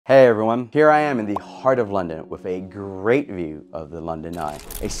Hey everyone, here I am in the heart of London with a great view of the London Eye,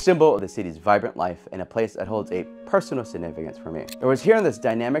 a symbol of the city's vibrant life and a place that holds a personal significance for me. It was here in this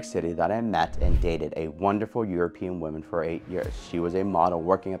dynamic city that I met and dated a wonderful European woman for 8 years. She was a model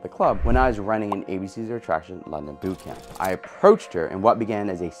working at the club when I was running an ABC's attraction London bootcamp. I approached her and what began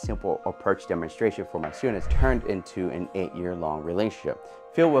as a simple approach demonstration for my students turned into an 8-year-long relationship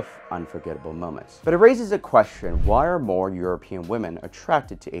filled with unforgettable moments. But it raises a question, why are more European women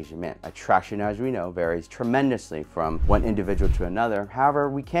attracted to Asian men? Attraction, as we know, varies tremendously from one individual to another. However,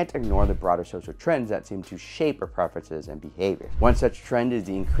 we can't ignore the broader social trends that seem to shape our preferences and behaviors. One such trend is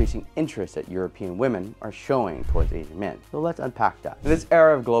the increasing interest that European women are showing towards Asian men. So let's unpack that. In this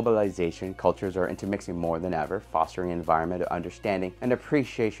era of globalization, cultures are intermixing more than ever, fostering an environment of understanding and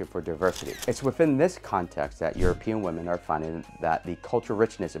appreciation for diversity. It's within this context that European women are finding that the cultural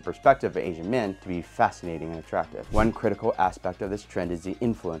richness and perspective of Asian men to be fascinating and attractive. One critical aspect of this trend is the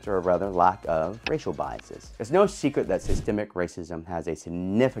influence, or rather lack of, racial biases. It's no secret that systemic racism has a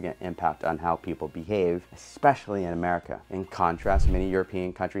significant impact on how people behave, especially in America. In contrast, many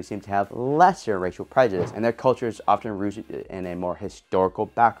European countries seem to have lesser racial prejudice, and their cultures, often rooted in a more historical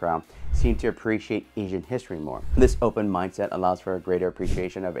background, seem to appreciate Asian history more. This open mindset allows for a greater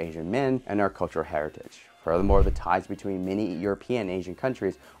appreciation of Asian men and our cultural heritage. Furthermore, the ties between many European and Asian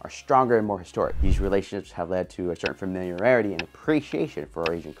countries are stronger and more historic. These relationships have led to a certain familiarity and appreciation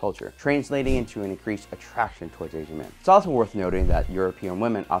for Asian culture, translating into an increased attraction towards Asian men. It's also worth noting that European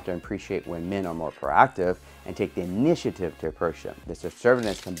women often appreciate when men are more proactive and take the initiative to approach them. This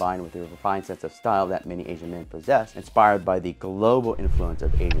assertiveness, combined with the refined sense of style that many Asian men possess, inspired by the global influence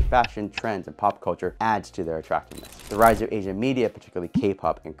of Asian fashion, trends, and pop culture, adds to their attractiveness. The rise of Asian media, particularly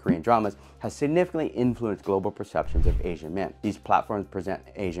K-pop and Korean dramas, has significantly influenced global perceptions of Asian men. These platforms present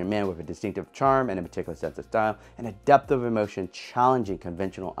Asian men with a distinctive charm and a particular sense of style, and a depth of emotion challenging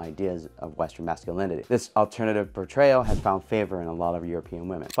conventional ideas of Western masculinity. This alternative portrayal has found favor in a lot of European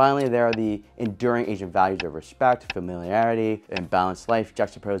women. Finally, there are the enduring Asian values of respect, familiarity, and balanced life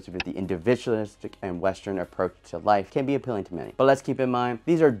juxtaposed with the individualistic and Western approach to life can be appealing to many. But let's keep in mind,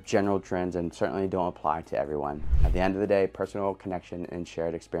 these are general trends and certainly don't apply to everyone. At the end of the day, personal connection and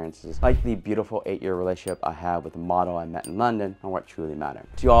shared experiences, like the beautiful 8-year relationship I had with a model I met in London, are what truly matter.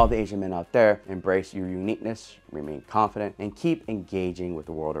 To all the Asian men out there, embrace your uniqueness, remain confident, and keep engaging with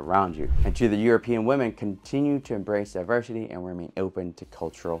the world around you. And to the European women, continue to embrace diversity and remain open to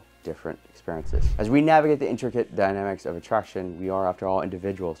cultural different experiences. As we navigate the intricate dynamics of attraction, we are, after all,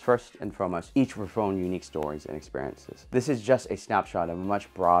 individuals first and foremost, each with our own unique stories and experiences. This is just a snapshot of a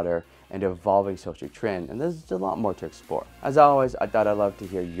much broader and evolving social trend, and there's a lot more to explore. As always, I thought I'd love to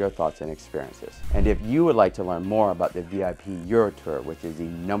hear your thoughts and experiences. And if you would like to learn more about the VIP Euro Tour, which is the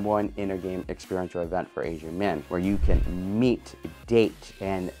 #1 intergame experiential event for Asian men, where you can meet, date,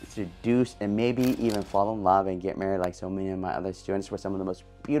 and seduce, and maybe even fall in love and get married like so many of my other students with some of the most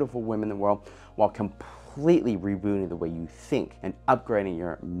beautiful women in the world, while completely rebooting the way you think and upgrading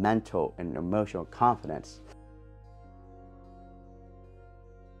your mental and emotional confidence,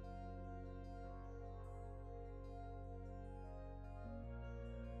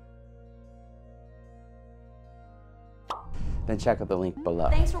 then check out the link below.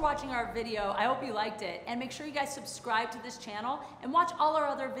 Thanks for watching our video. I hope you liked it. And make sure you guys subscribe to this channel and watch all our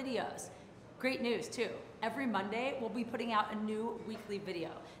other videos. Great news too. Every Monday, we'll be putting out a new weekly video.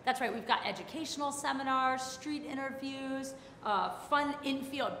 That's right, we've got educational seminars, street interviews, fun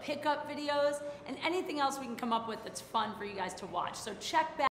in-field pickup videos, and anything else we can come up with that's fun for you guys to watch. So check back.